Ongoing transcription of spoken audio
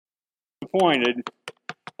disappointed.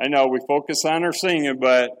 I know we focus on our singing,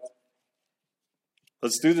 but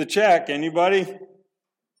let's do the check. Anybody?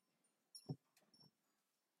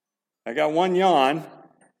 I got one yawn.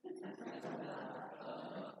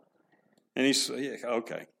 And he's,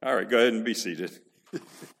 okay. All right, go ahead and be seated.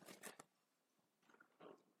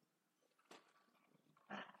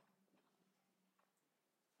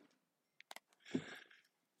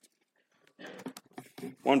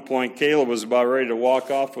 One point, Caleb was about ready to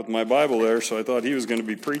walk off with my Bible there, so I thought he was going to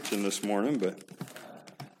be preaching this morning, but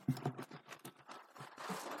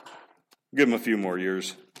give him a few more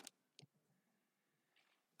years.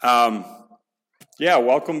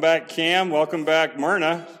 Welcome back, Cam. Welcome back,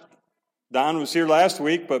 Myrna. Don was here last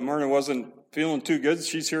week, but Myrna wasn't feeling too good.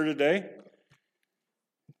 She's here today.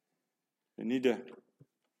 I need to...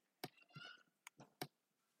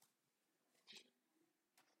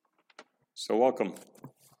 So welcome.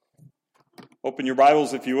 Open your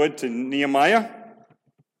Bibles, if you would, to Nehemiah.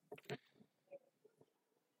 If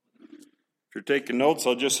you're taking notes,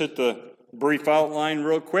 I'll just hit the brief outline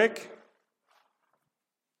real quick.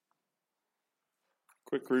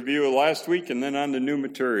 Quick review of last week and then on to new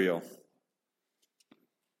material.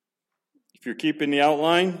 If you're keeping the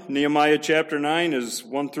outline, Nehemiah chapter 9 is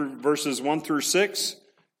verses 1 through 6,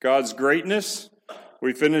 God's greatness.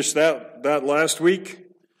 We finished that last week.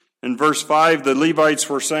 In verse 5, the Levites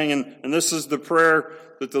were saying, and this is the prayer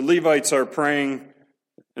that the Levites are praying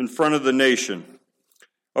in front of the nation.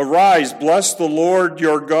 Arise, bless the Lord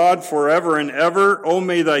your God forever and ever. O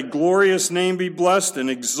may thy glorious name be blessed and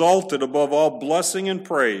exalted above all blessing and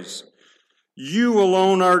praise. You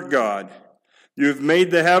alone art God. You have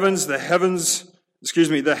made the heaven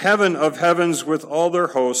of heavens with all their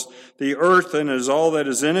hosts, the earth and all that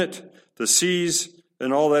is in it, the seas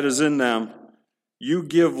and all that is in them. You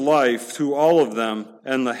give life to all of them,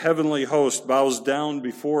 and the heavenly host bows down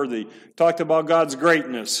before thee. Talked about God's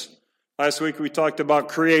greatness. Last week we talked about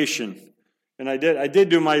creation. And I did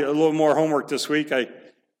do a little more homework this week. I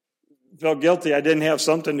felt guilty I didn't have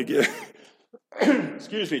something to give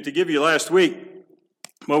to give you last week.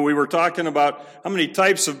 Well, we were talking about how many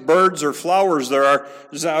types of birds or flowers there are.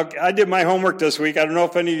 I did my homework this week. I don't know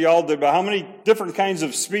if any of y'all did, but how many different kinds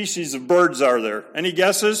of species of birds are there? Any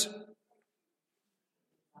guesses?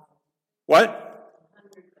 What?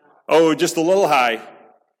 Oh, just a little high.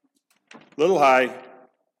 9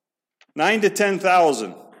 to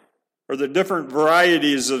 10,000 are the different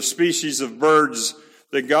varieties of species of birds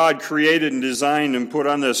that God created and designed and put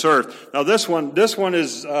on this earth. Now, this one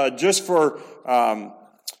is just for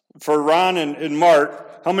Ron and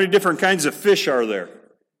Mark. How many different kinds of fish are there?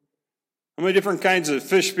 How many different kinds of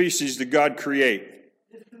fish species did God create?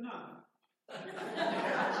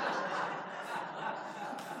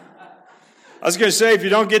 I was going to say, if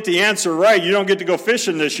you don't get the answer right, you don't get to go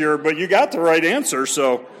fishing this year, but you got the right answer,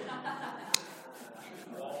 so.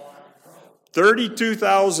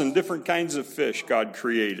 32,000 different kinds of fish God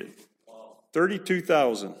created.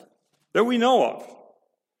 32,000 that we know of.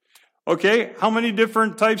 Okay, how many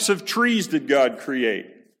different types of trees did God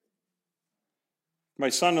create? My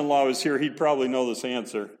son-in-law is here. He'd probably know this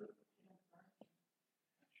answer.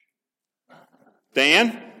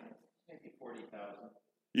 Dan?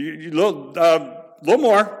 You little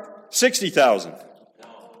more, 60,000.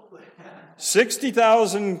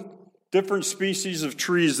 60,000 different species of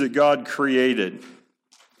trees that God created.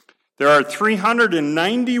 There are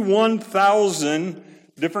 391,000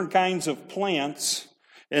 different kinds of plants,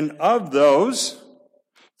 and of those,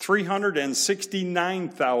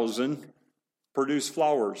 369,000 produce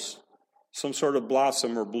flowers, some sort of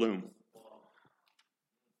blossom or bloom.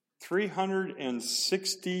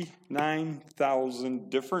 369,000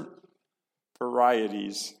 different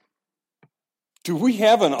varieties. Do we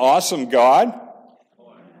have an awesome God?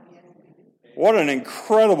 What an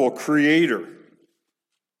incredible creator.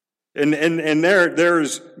 And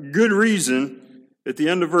there's good reason at the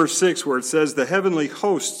end of verse 6 where it says the heavenly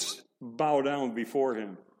hosts bow down before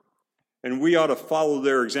him. And we ought to follow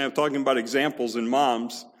their example. Talking about examples in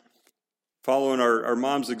moms. Following our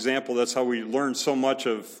mom's example, that's how we learn so much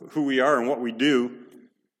of who we are and what we do.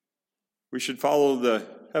 We should follow the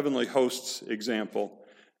heavenly host's example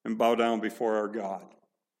and bow down before our God.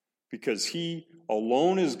 Because he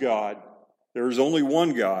alone is God. There is only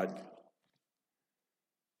one God.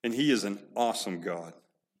 And he is an awesome God.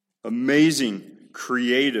 Amazing,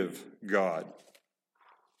 creative God.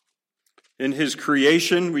 In his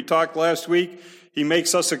creation, we talked last week, he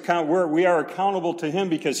makes us we are accountable to him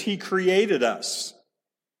because he created us.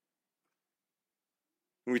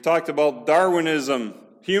 We talked about Darwinism,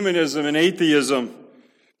 humanism, and atheism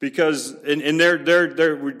because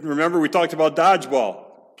remember we talked about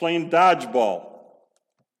dodgeball. playing dodgeball.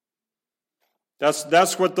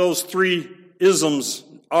 That's what those three isms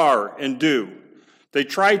are and do. They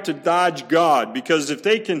try to dodge God because if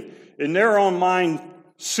they can, in their own mind,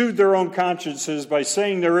 soothe their own consciences by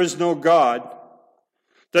saying there is no God,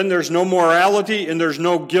 then there's no morality and there's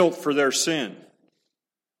no guilt for their sin.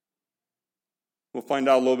 We'll find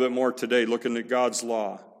out a little bit more today looking at God's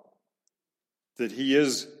law. That He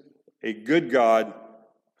is a good God,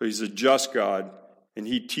 He's a just God, and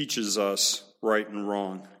He teaches us right and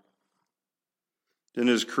wrong. In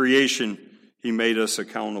His creation, He made us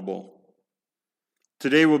accountable.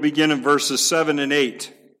 Today we'll begin in verses 7 and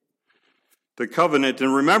 8. The covenant.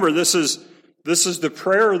 And remember, this is the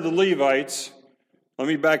prayer of the Levites. Let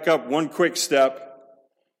me back up one quick step.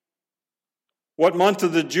 What month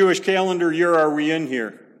of the Jewish calendar year are we in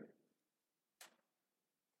here?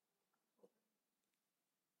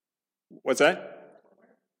 What's that?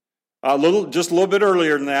 Just a little bit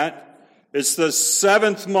earlier than that. It's the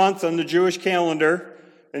 7th month on the Jewish calendar,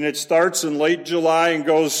 and it starts in late July and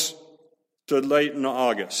goes to late in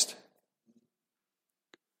August.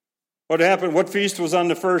 What happened? What feast was on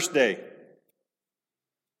the first day?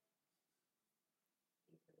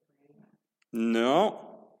 No.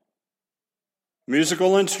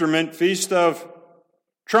 Musical instrument, Feast of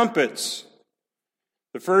Trumpets.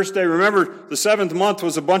 The first day, remember, the 7th month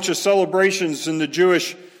was a bunch of celebrations in the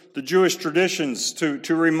Jewish traditions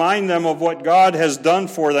to remind them of what God has done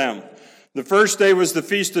for them. The first day was the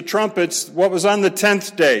Feast of Trumpets. What was on the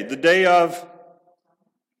 10th day? The day of...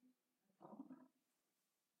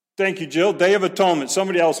 Thank you, Jill. Day of Atonement.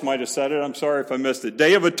 Somebody else might have said it. I'm sorry if I missed it.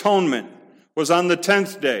 Day of Atonement was on the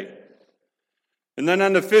 10th day. And then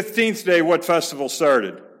on the 15th day, what festival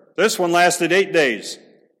started? This one lasted 8 days.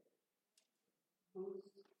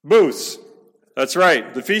 Booths. That's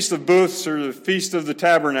right. The Feast of Booths or the Feast of the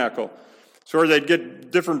Tabernacle. It's where they'd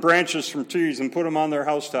get different branches from trees and put them on their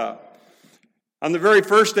housetop. On the very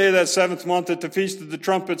first day of that 7th month at the Feast of the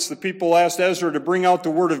Trumpets, the people asked Ezra to bring out the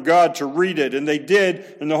Word of God to read it. And they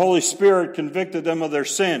did, and the Holy Spirit convicted them of their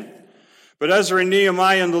sin. But Ezra and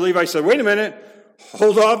Nehemiah and the Levites said, wait a minute,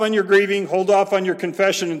 hold off on your grieving, hold off on your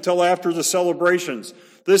confession until after the celebrations.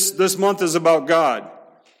 This month is about God.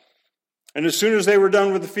 And as soon as they were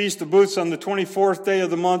done with the Feast of Booths on the 24th day of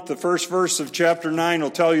the month, the first verse of chapter 9 will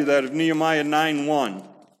tell you that of Nehemiah 9:1.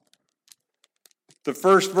 The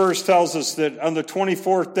first verse tells us that on the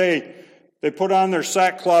 24th day, they put on their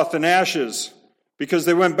sackcloth and ashes because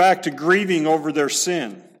they went back to grieving over their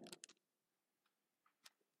sin.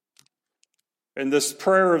 And this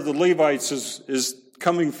prayer of the Levites is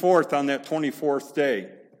coming forth on that 24th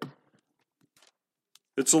day.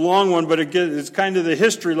 It's a long one, but it's kind of the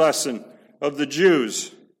history lesson of the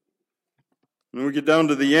Jews. And we get down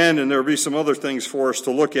to the end, and there'll be some other things for us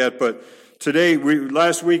to look at, but today,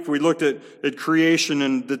 last week we looked at creation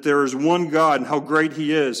and that there is one God and how great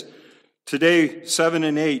He is. Today, 7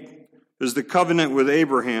 and 8, is the covenant with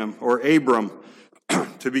Abraham, or Abram,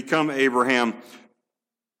 to become Abraham.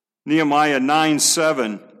 Nehemiah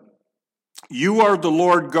 9:7, you are the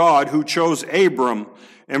Lord God who chose Abram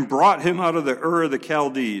and brought him out of the Ur of the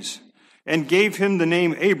Chaldees and gave him the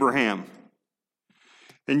name Abraham.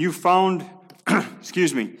 And you found,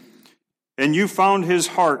 and you found his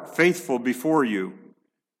heart faithful before you.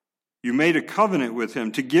 You made a covenant with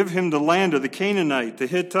him to give him the land of the Canaanite, the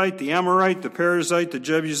Hittite, the Amorite, the Perizzite, the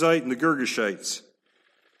Jebusite, and the Girgashites,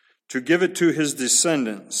 to give it to his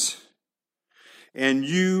descendants. And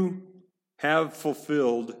you have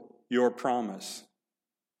fulfilled your promise.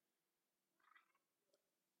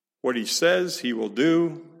 What He says He will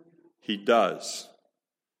do, He does.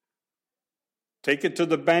 Take it to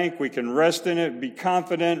the bank. We can rest in it, be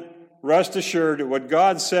confident, rest assured that what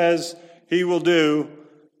God says He will do,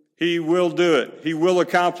 He will do it. He will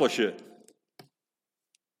accomplish it.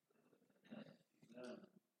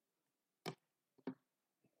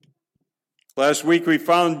 Last week we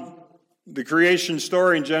found the creation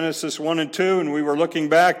story in Genesis 1 and 2, and we were looking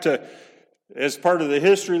back to as part of the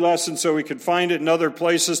history lesson so we could find it in other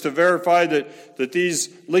places to verify that these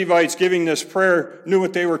Levites giving this prayer knew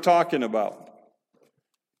what they were talking about.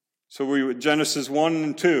 So Genesis 1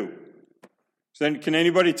 and 2. Then can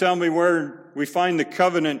anybody tell me where we find the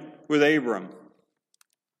covenant with Abram?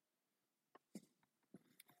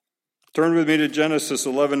 Turn with me to Genesis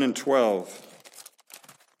 11 and 12.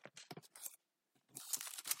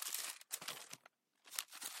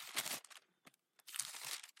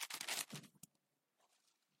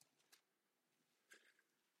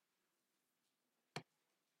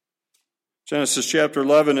 Genesis chapter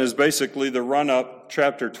 11 is basically the run-up.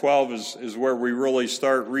 Chapter 12 is where we really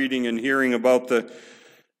start reading and hearing about the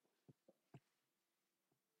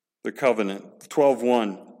the covenant.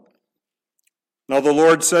 12:1. Now the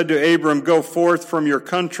Lord said to Abram, go forth from your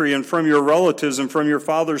country and from your relatives and from your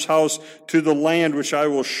father's house to the land which I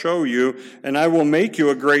will show you, and I will make you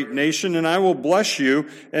a great nation, and I will bless you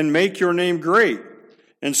and make your name great.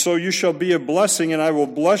 And so you shall be a blessing, and I will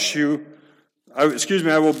bless those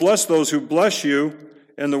who bless you,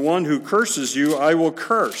 and the one who curses you I will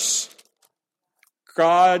curse.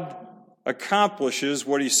 God accomplishes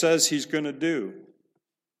what he says he's going to do.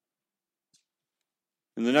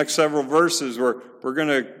 In the next several verses, we're going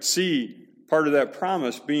to see part of that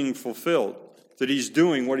promise being fulfilled, that he's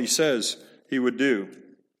doing what he says he would do.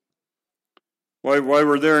 While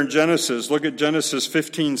we're there in Genesis, look at Genesis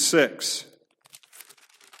 15:6.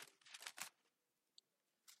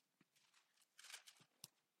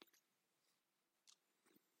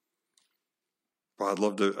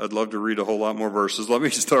 I'd love to read a whole lot more verses. Let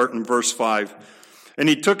me start in verse 5. And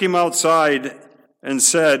he took him outside and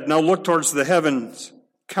said, now look towards the heavens,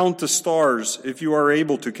 count the stars, if you are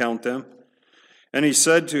able to count them. And he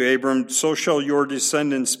said to Abram, so shall your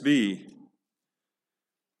descendants be.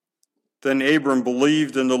 Then Abram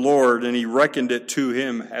believed in the Lord, and he reckoned it to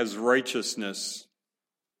him as righteousness.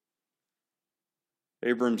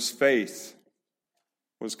 Abram's faith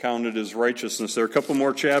was counted as righteousness. There are a couple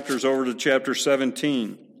more chapters over to chapter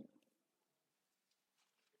 17.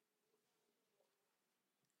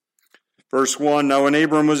 Verse 1, now when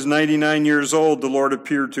Abram was 99 years old, the Lord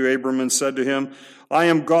appeared to Abram and said to him, I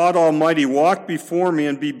am God Almighty, walk before me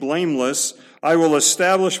and be blameless. I will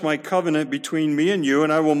establish my covenant between me and you,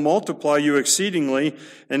 and I will multiply you exceedingly.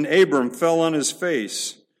 And Abram fell on his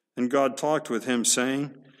face, and God talked with him,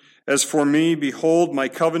 saying, as for me, behold, my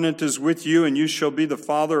covenant is with you, and you shall be the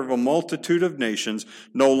father of a multitude of nations.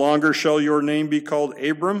 No longer shall your name be called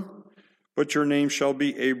Abram, but your name shall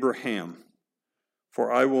be Abraham. For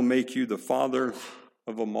I will make you the father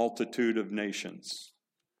of a multitude of nations.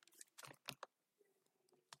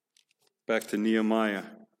 Back to Nehemiah.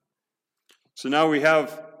 So now we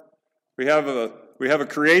have a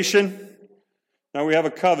creation. Now we have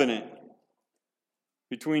a covenant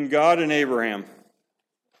between God and Abraham.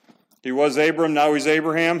 He was Abram, now he's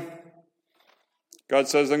Abraham. God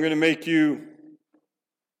says, I'm going to make you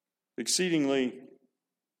exceedingly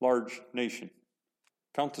large nation.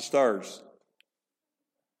 Count the stars.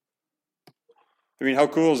 I mean, how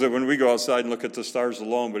cool is it when we go outside and look at the stars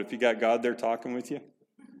alone, but if you got God there talking with you?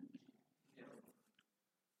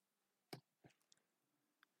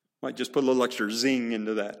 Might just put a little extra zing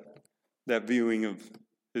into that viewing of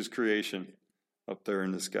his creation up there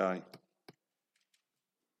in the sky.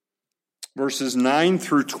 Verses 9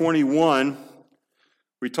 through 21,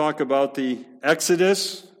 we talk about the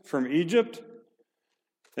Exodus from Egypt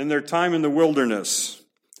and their time in the wilderness.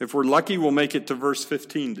 If we're lucky, we'll make it to verse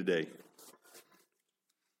 15 today.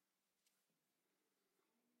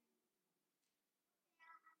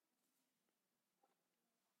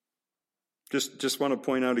 Just want to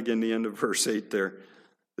point out again the end of verse 8 there,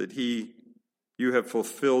 that you have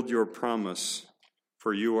fulfilled your promise,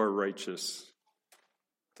 for you are righteous.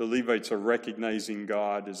 The Levites are recognizing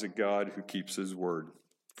God as a God who keeps his word.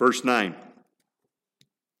 Verse 9.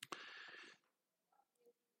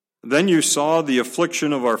 Then you saw the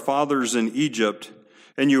affliction of our fathers in Egypt,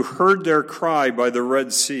 and you heard their cry by the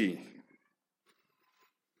Red Sea.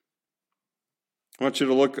 I want you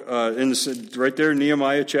to look right there in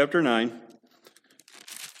Nehemiah chapter 9.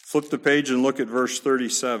 Flip the page and look at verse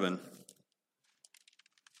 37.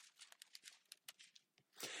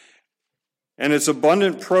 And its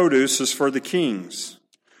abundant produce is for the kings,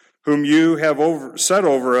 whom you have set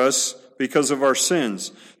over us because of our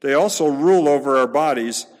sins. They also rule over our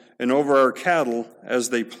bodies and over our cattle as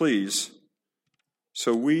they please.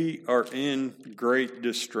 So we are in great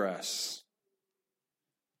distress.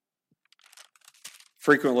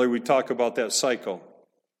 Frequently we talk about that cycle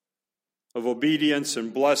of obedience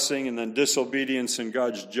and blessing and then disobedience and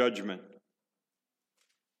God's judgment.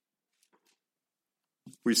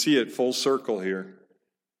 We see it full circle here.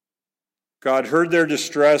 God heard their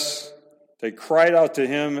distress. They cried out to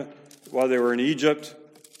him while they were in Egypt.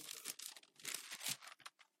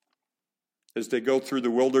 As they go through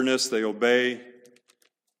the wilderness, they obey.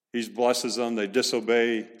 He blesses them. They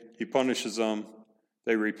disobey. He punishes them.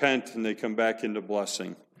 They repent and they come back into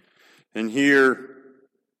blessing. And here,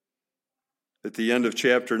 at the end of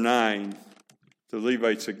chapter 9, the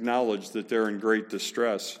Levites acknowledge that they're in great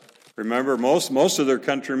distress. Remember, most of their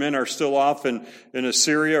countrymen are still off in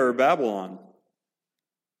Assyria or Babylon,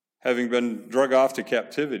 having been drug off to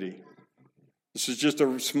captivity. This is just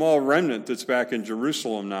a small remnant that's back in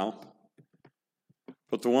Jerusalem now.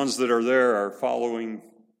 But the ones that are there are following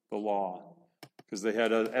the law, because they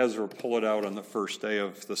had Ezra pull it out on the first day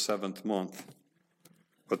of the 7th month.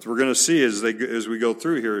 But we're going to see as we go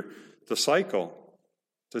through here the cycle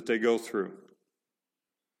that they go through.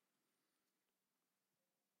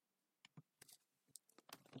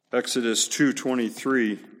 Exodus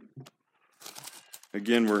 2:23.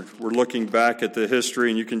 Again, we're looking back at the history,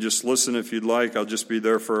 and you can just listen if you'd like. I'll just be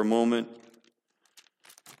there for a moment.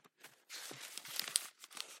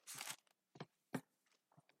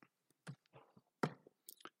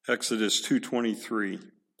 Exodus 2:23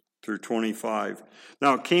 through 25.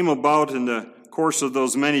 Now it came about in the course of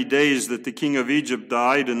those many days that the king of Egypt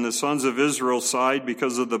died, and the sons of Israel sighed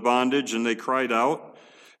because of the bondage, and they cried out.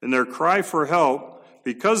 And their cry for help,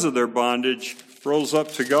 because of their bondage, rose up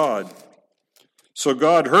to God. So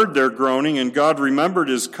God heard their groaning, and God remembered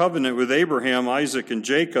his covenant with Abraham, Isaac, and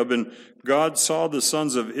Jacob, and God saw the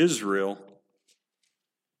sons of Israel,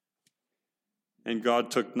 and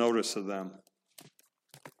God took notice of them.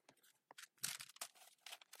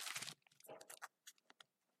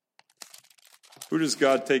 Who does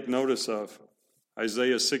God take notice of?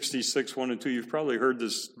 Isaiah 66, 1 and 2. You've probably heard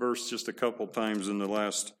this verse just a couple times in the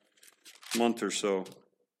last month or so.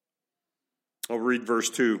 I'll read verse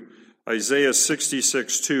 2. Isaiah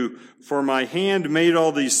 66, 2. For my hand made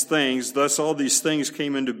all these things, thus all these things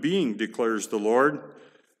came into being, declares the Lord.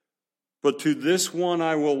 But to this one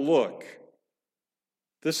I will look.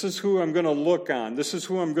 This is who I'm going to look on. This is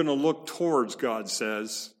who I'm going to look towards, God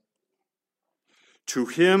says. To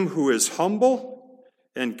him who is humble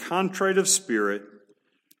and contrite of spirit,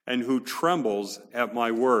 and who trembles at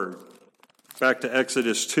my word. Back to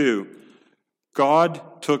Exodus 2.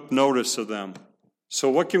 God took notice of them. So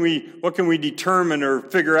what can we determine or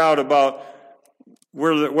figure out about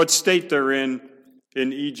what state they're in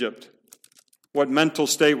Egypt? What mental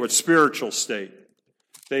state, what spiritual state?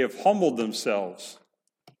 They have humbled themselves.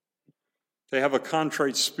 They have a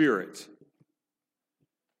contrite spirit.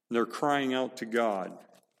 They're crying out to God.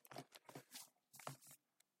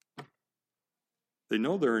 They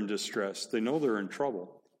know they're in distress. They know they're in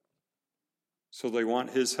trouble. So they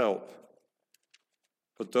want his help.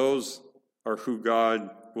 But those are who God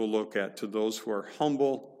will look at, to those who are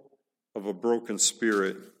humble, of a broken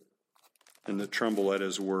spirit, and that tremble at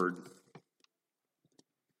his word.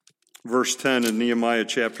 Verse 10 in Nehemiah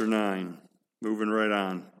chapter 9. Moving right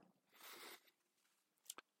on.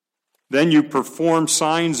 Then you performed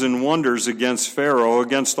signs and wonders against Pharaoh,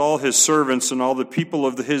 against all his servants and all the people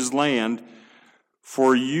of his land,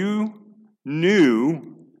 for you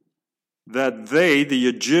knew that they, the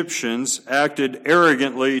Egyptians, acted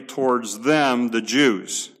arrogantly towards them, the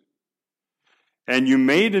Jews. And you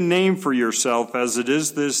made a name for yourself as it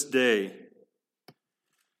is this day.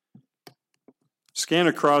 Scan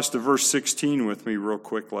across to verse 16 with me real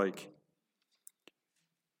quick like.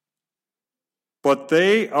 But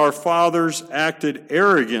they, our fathers, acted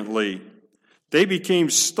arrogantly. They became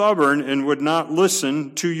stubborn and would not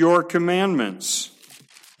listen to your commandments.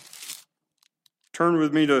 Turn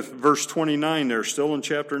with me to verse 29 there, still in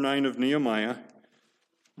chapter 9 of Nehemiah.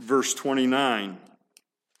 Verse 29.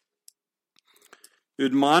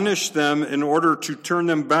 Admonish them in order to turn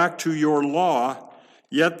them back to your law,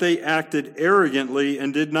 yet they acted arrogantly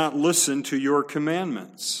and did not listen to your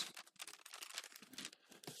commandments.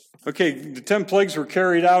 Okay, the 10 plagues were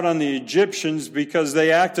carried out on the Egyptians because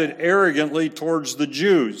they acted arrogantly towards the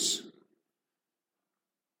Jews.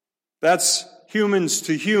 That's humans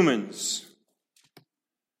to humans.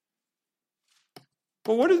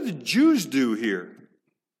 But what did the Jews do here?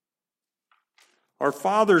 Our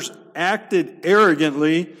fathers acted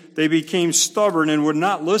arrogantly. They became stubborn and would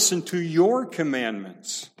not listen to your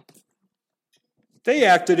commandments. They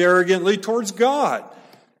acted arrogantly towards God.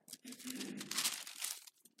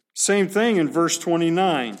 Same thing in verse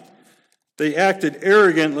 29. They acted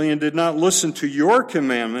arrogantly and did not listen to your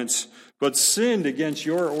commandments, but sinned against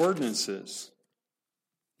your ordinances.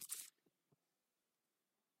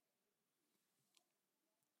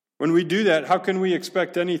 When we do that, how can we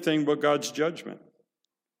expect anything but God's judgment?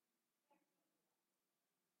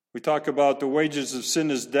 We talk about the wages of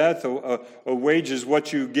sin is death. A wage is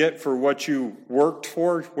what you get for what you worked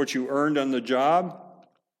for, what you earned on the job.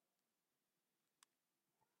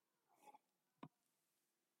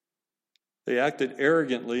 They acted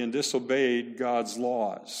arrogantly and disobeyed God's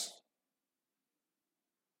laws.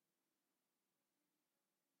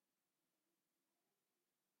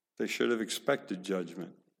 They should have expected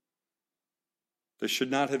judgment. They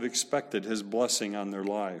should not have expected his blessing on their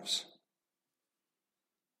lives.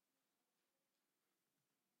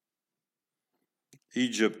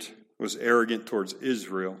 Egypt was arrogant towards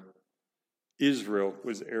Israel. Israel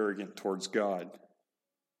was arrogant towards God.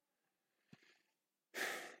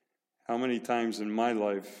 How many times in my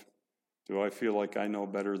life do I feel like I know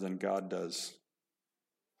better than God does?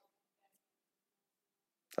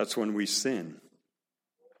 That's when we sin.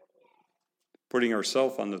 Putting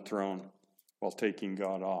ourselves on the throne while taking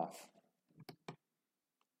God off.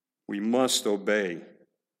 We must obey.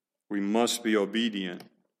 We must be obedient.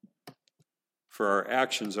 For our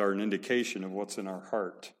actions are an indication of what's in our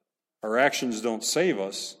heart. Our actions don't save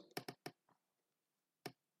us,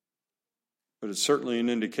 but it's certainly an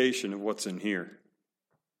indication of what's in here.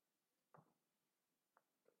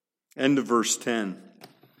 End of verse 10.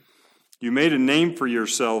 You made a name for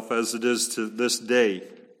yourself as it is to this day.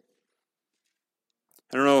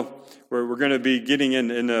 I don't know, we're going to be getting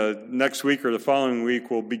in next week or the following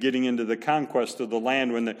week, we'll be getting into the conquest of the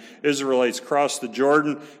land when the Israelites crossed the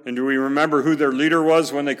Jordan. And do we remember who their leader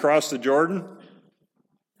was when they crossed the Jordan?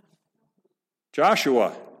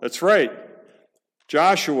 Joshua. That's right.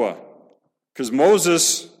 Joshua. Because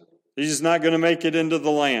Moses, he's not going to make it into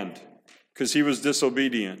the land because he was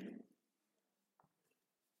disobedient.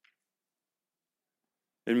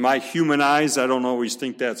 In my human eyes, I don't always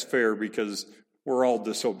think that's fair because we're all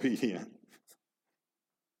disobedient.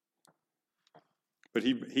 But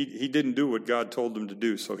he didn't do what God told him to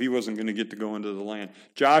do, so he wasn't going to get to go into the land.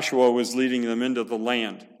 Joshua was leading them into the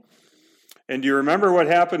land. And do you remember what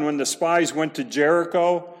happened when the spies went to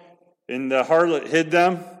Jericho and the harlot hid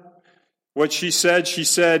them? What she said,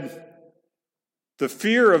 the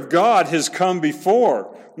fear of God has come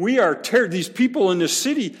before. We are these people in the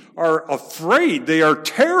city are afraid. They are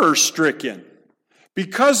terror-stricken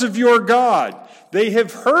because of your God. They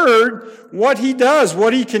have heard what he does,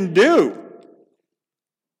 what he can do.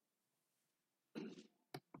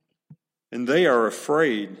 And they are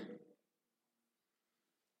afraid.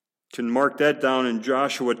 Can mark that down in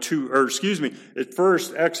Joshua 2, at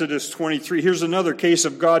first, Exodus 23. Here's another case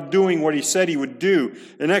of God doing what he said he would do.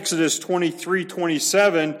 In Exodus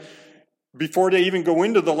 23:27, before they even go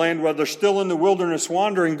into the land, while they're still in the wilderness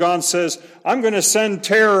wandering, God says, I'm going to send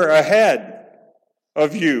terror ahead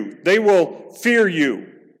of you. They will fear you.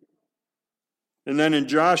 And then in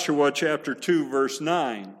Joshua chapter 2, verse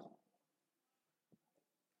 9,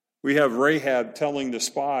 we have Rahab telling the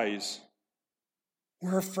spies,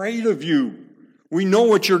 we're afraid of you. We know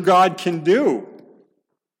what your God can do.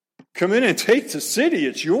 Come in and take the city.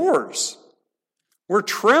 It's yours. We're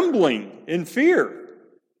trembling in fear.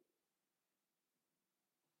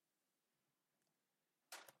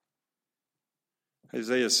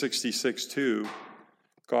 Isaiah 66:2,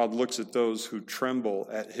 God looks at those who tremble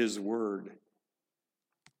at his word.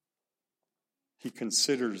 He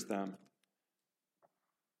considers them.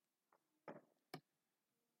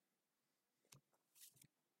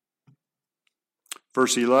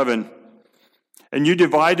 Verse 11, and you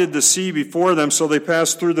divided the sea before them, so they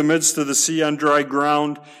passed through the midst of the sea on dry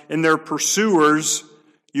ground, and their pursuers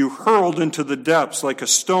you hurled into the depths like a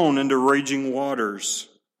stone into raging waters.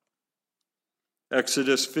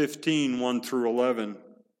 Exodus 15:1 through 11.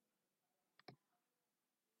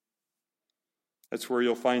 That's where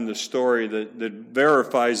you'll find the story that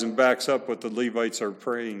verifies and backs up what the Levites are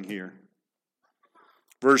praying here.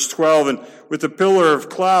 Verse 12, and with a pillar of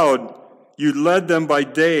cloud you led them by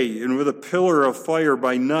day, and with a pillar of fire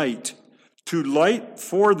by night, to light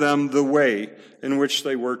for them the way in which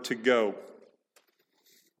they were to go.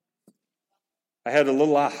 I had a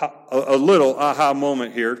little aha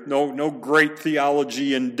moment here. No great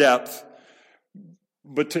theology in depth.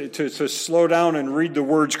 But to slow down and read the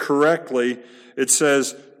words correctly, it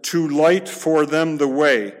says, to light for them the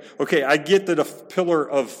way. Okay, I get that a pillar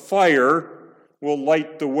of fire will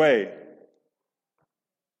light the way.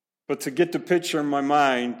 But to get the picture in my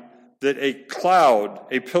mind that a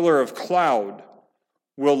pillar of cloud,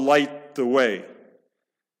 will light the way.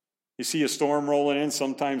 You see a storm rolling in,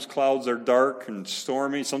 sometimes clouds are dark and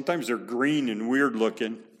stormy, sometimes they're green and weird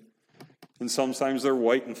looking, and sometimes they're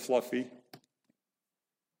white and fluffy.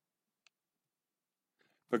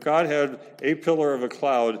 But God had a pillar of a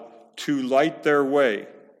cloud to light their way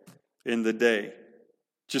in the day.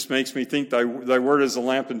 Just makes me think thy word is a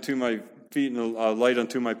lamp unto my feet and a light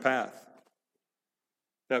unto my path.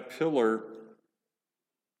 That pillar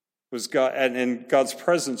was God, and God's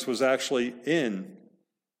presence was actually in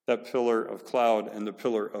that pillar of cloud and the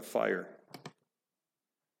pillar of fire.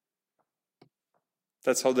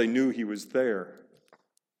 That's how they knew he was there.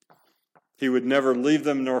 He would never leave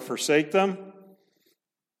them nor forsake them.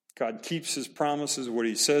 God keeps his promises. What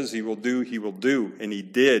he says he will do. And he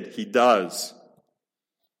did. He does.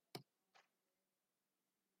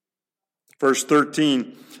 Verse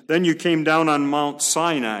 13, then you came down on Mount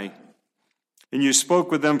Sinai, and you spoke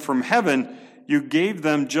with them from heaven. You gave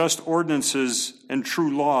them just ordinances and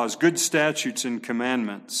true laws, good statutes and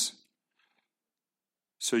commandments.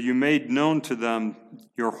 So you made known to them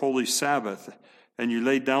your holy Sabbath, and you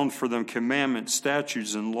laid down for them commandments,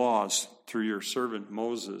 statutes, and laws through your servant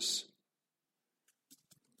Moses.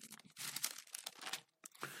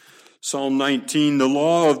 Psalm 19, the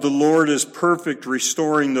law of the Lord is perfect,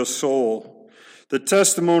 restoring the soul. The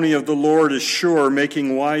testimony of the Lord is sure,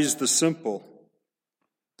 making wise the simple.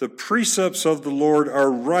 The precepts of the Lord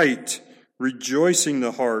are right, rejoicing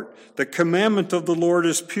the heart. The commandment of the Lord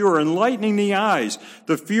is pure, enlightening the eyes.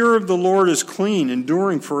 The fear of the Lord is clean,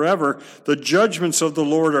 enduring forever. The judgments of the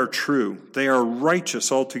Lord are true. They are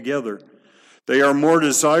righteous altogether. They are more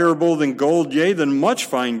desirable than gold, yea, than much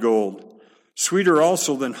fine gold. Sweeter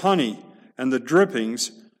also than honey and the drippings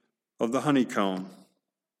of the honeycomb.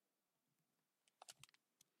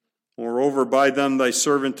 Moreover, by them thy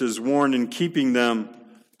servant is warned, in keeping them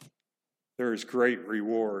there is great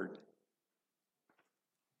reward.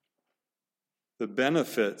 The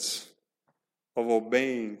benefits of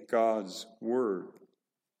obeying God's word.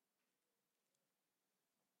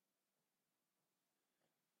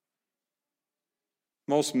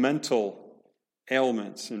 Most mental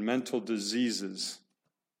ailments and mental diseases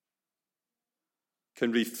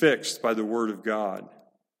can be fixed by the word of God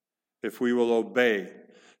if we will obey,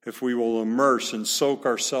 if we will immerse and soak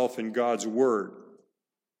ourselves in God's word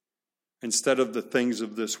instead of the things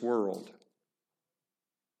of this world.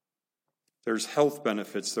 There's health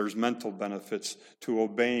benefits, there's mental benefits to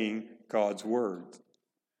obeying God's word.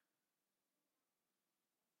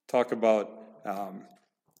 Talk about,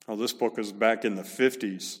 this book is back in the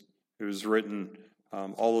 50s. It was written,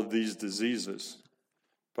 all of these diseases,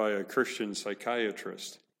 by a Christian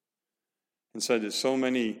psychiatrist, and said that so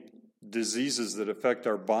many diseases that affect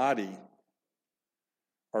our body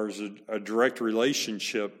are a direct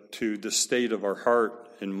relationship to the state of our heart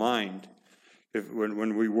and mind.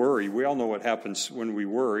 When we worry, we all know what happens when we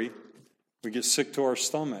worry. We get sick to our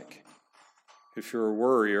stomach if you're a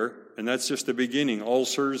worrier, and that's just the beginning,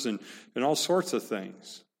 ulcers and all sorts of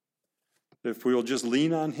things. If we will just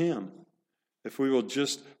lean on him, if we will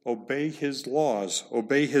just obey his laws,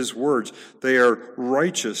 obey his words, they are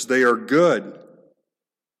righteous, they are good.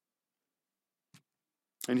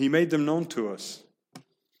 And he made them known to us.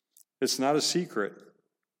 It's not a secret.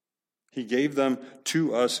 He gave them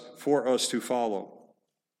to us for us to follow.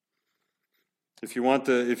 If you want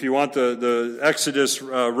the Exodus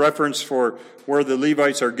reference for where the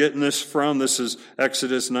Levites are getting this from, this is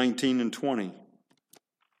Exodus 19 and 20.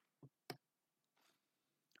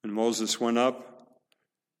 And Moses went up.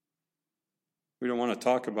 We don't want to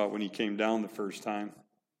talk about when he came down the first time.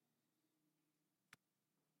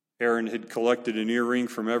 Aaron had collected an earring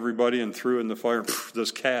from everybody and threw it in the fire.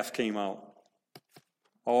 This calf came out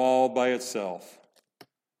all by itself.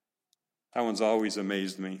 That one's always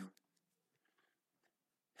amazed me.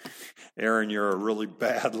 Aaron, you're a really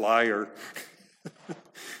bad liar.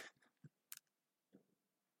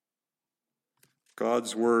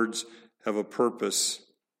 God's words have a purpose.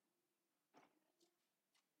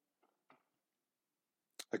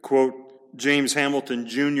 I quote James Hamilton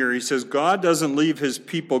Jr. He says, God doesn't leave his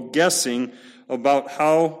people guessing about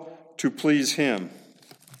how to please him.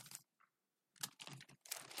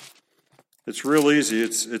 It's real easy.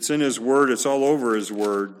 It's in his word. It's all over his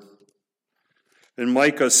word. In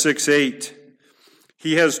Micah 6:8,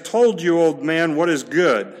 he has told you, old man, what is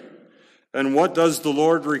good, and what does the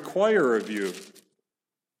Lord require of you?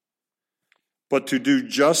 But to do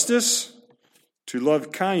justice, to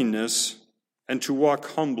love kindness, and to walk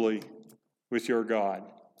humbly with your God.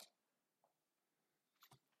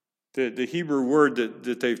 The Hebrew word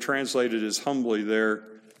that they've translated as humbly there,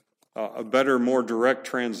 a better, more direct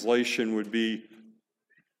translation would be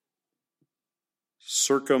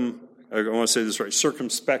I want to say this right,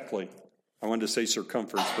 circumspectly. I wanted to say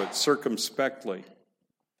circumference, but circumspectly.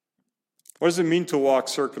 What does it mean to walk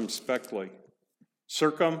circumspectly?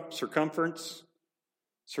 Circumference?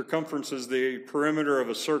 Circumference is the perimeter of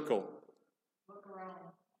a circle. Look around.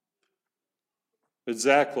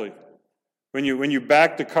 Exactly. When you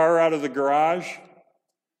back the car out of the garage,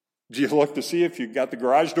 do you look to see if you got the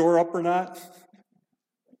garage door up or not?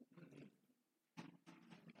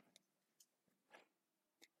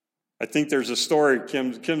 I think there's a story.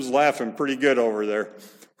 Kim's laughing pretty good over there.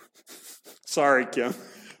 Sorry, Kim.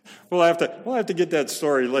 We'll have to get that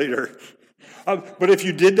story later. But if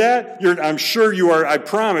you did that, I'm sure you are. I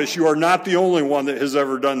promise you are not the only one that has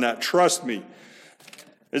ever done that. Trust me.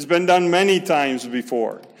 It's been done many times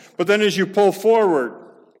before. But then as you pull forward,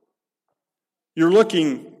 you're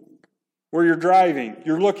looking where you're driving.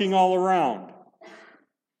 You're looking all around.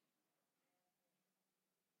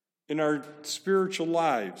 in our spiritual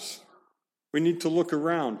lives. We need to look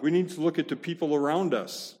around. We need to look at the people around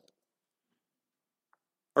us.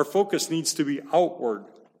 Our focus needs to be outward.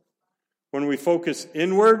 When we focus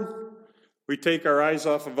inward, we take our eyes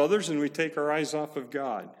off of others and we take our eyes off of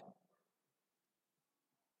God.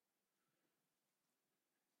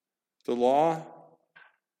 The law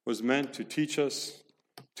was meant to teach us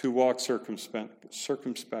to walk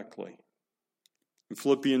circumspectly. In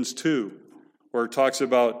Philippians 2, where it talks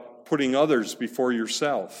about putting others before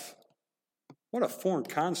yourself. What a foreign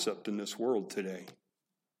concept in this world today.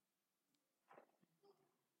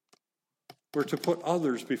 We're to put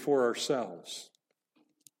others before ourselves.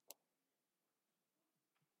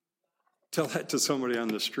 Tell that to somebody on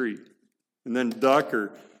the street. And then duck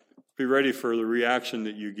or be ready for the reaction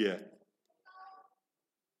that you get.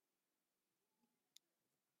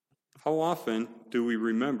 How often do we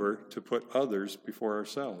remember to put others before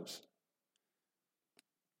ourselves?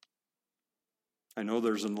 I know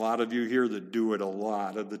there's a lot of you here that do it a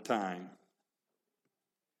lot of the time.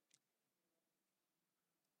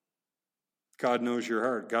 God knows your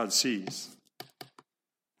heart. God sees.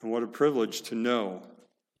 And what a privilege to know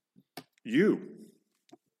you.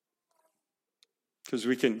 Because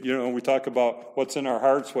we can, we talk about what's in our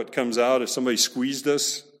hearts, what comes out. If somebody squeezed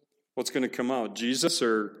us, what's going to come out? Jesus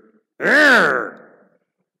or Arr!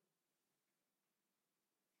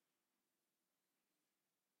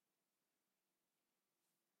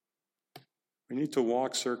 We need to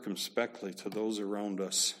walk circumspectly to those around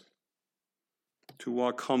us, to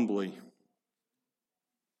walk humbly.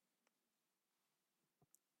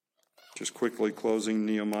 Just quickly closing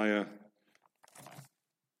Nehemiah,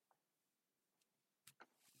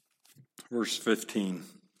 verse 15.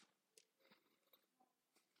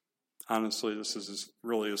 Honestly, this is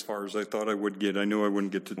really as far as I thought I would get. I knew I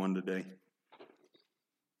wouldn't get to one today.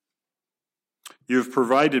 You have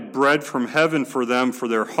provided bread from heaven for them for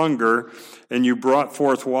their hunger, and you brought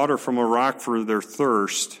forth water from a rock for their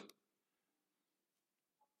thirst.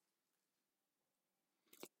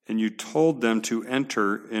 And you told them to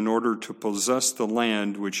enter in order to possess the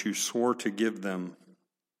land which you swore to give them.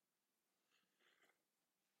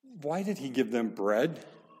 Why did he give them bread?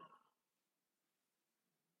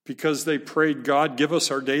 Because they prayed, God, give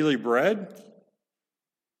us our daily bread?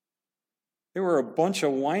 They were a bunch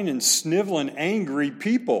of whining, sniveling, angry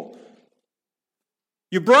people.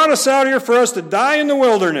 You brought us out here for us to die in the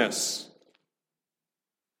wilderness.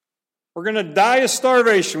 We're going to die of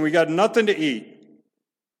starvation. We got nothing to eat.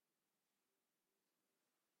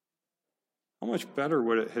 How much better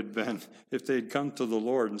would it have been if they had come to the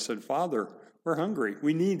Lord and said, Father, we're hungry.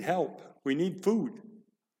 We need help. We need food.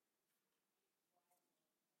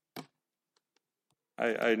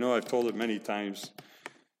 I know I've told it many times,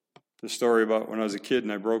 the story about when I was a kid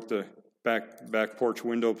and I broke the back porch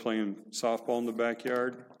window playing softball in the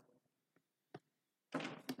backyard.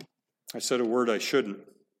 I said a word I shouldn't.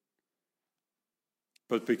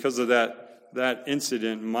 But because of that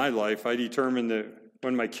incident in my life, I determined that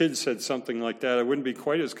when my kids said something like that, I wouldn't be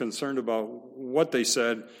quite as concerned about what they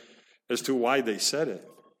said as to why they said it.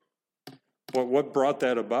 What brought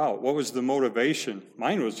that about? What was the motivation?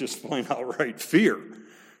 Mine was just plain outright fear.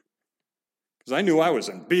 Because I knew I was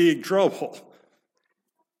in big trouble.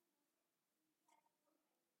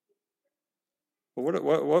 But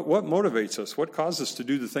what motivates us? What causes us to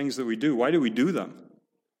do the things that we do? Why do we do them?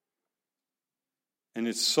 And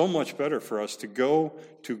it's so much better for us to go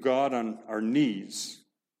to God on our knees,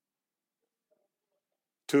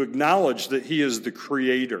 to acknowledge that He is the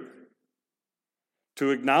Creator,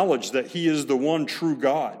 to acknowledge that He is the one true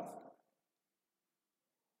God,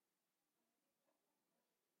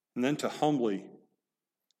 and then to humbly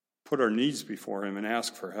put our needs before Him and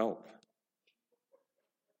ask for help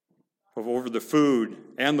over the food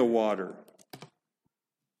and the water.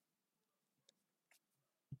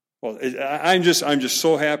 Well, I'm just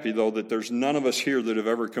so happy, though, that there's none of us here that have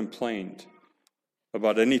ever complained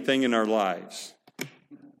about anything in our lives.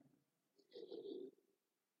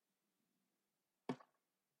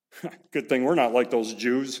 Good thing we're not like those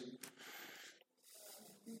Jews.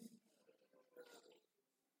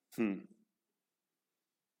 Okay,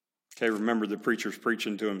 remember the preacher's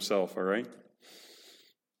preaching to himself, all right?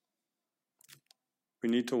 We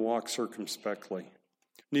need to walk circumspectly.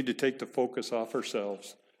 We need to take the focus off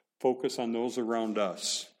ourselves, focus on those around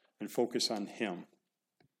us, and focus on Him.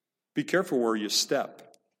 Be careful where you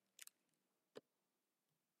step.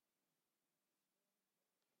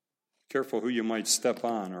 Careful who you might step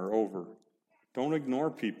on or over. Don't ignore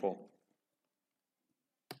people.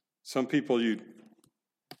 Some people you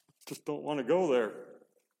just don't want to go there.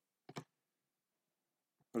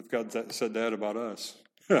 What if God said that about us?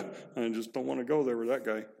 I just don't want to go there with that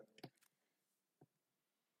guy.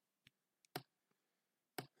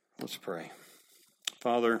 Let's pray.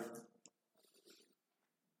 Father,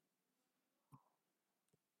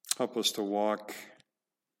 help us to walk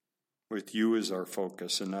with you as our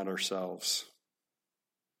focus and not ourselves.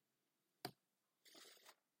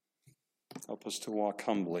 Help us to walk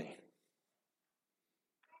humbly.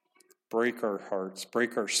 Break our hearts,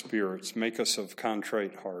 break our spirits, make us of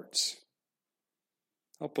contrite hearts.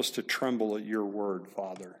 Help us to tremble at your word,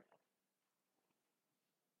 Father.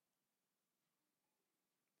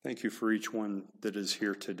 Thank you for each one that is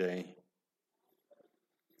here today.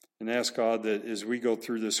 And ask God that as we go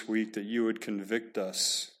through this week, that you would convict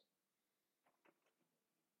us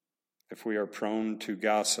if we are prone to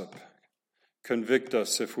gossip. Convict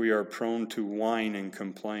us if we are prone to whine and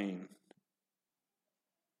complain.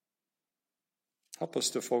 Help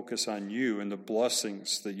us to focus on you and the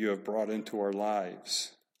blessings that you have brought into our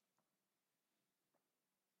lives,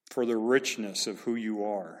 for the richness of who you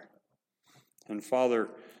are. And Father,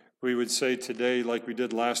 we would say today, like we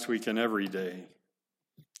did last week and every day,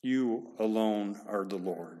 you alone are the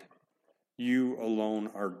Lord. You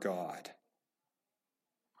alone are God.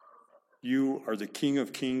 You are the King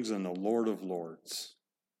of kings and the Lord of lords.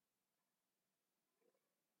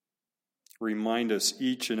 Remind us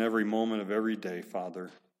each and every moment of every day, Father,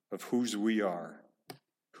 of whose we are,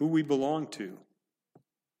 who we belong to.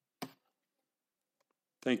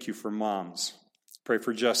 Thank you for moms. Pray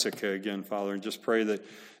for Jessica again, Father, and just pray that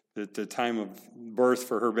the time of birth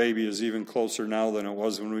for her baby is even closer now than it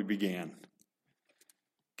was when we began.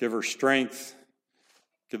 Give her strength.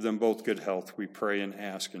 Give them both good health, we pray and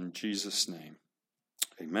ask in Jesus' name.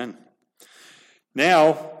 Amen.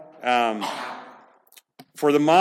 Now, for the mom.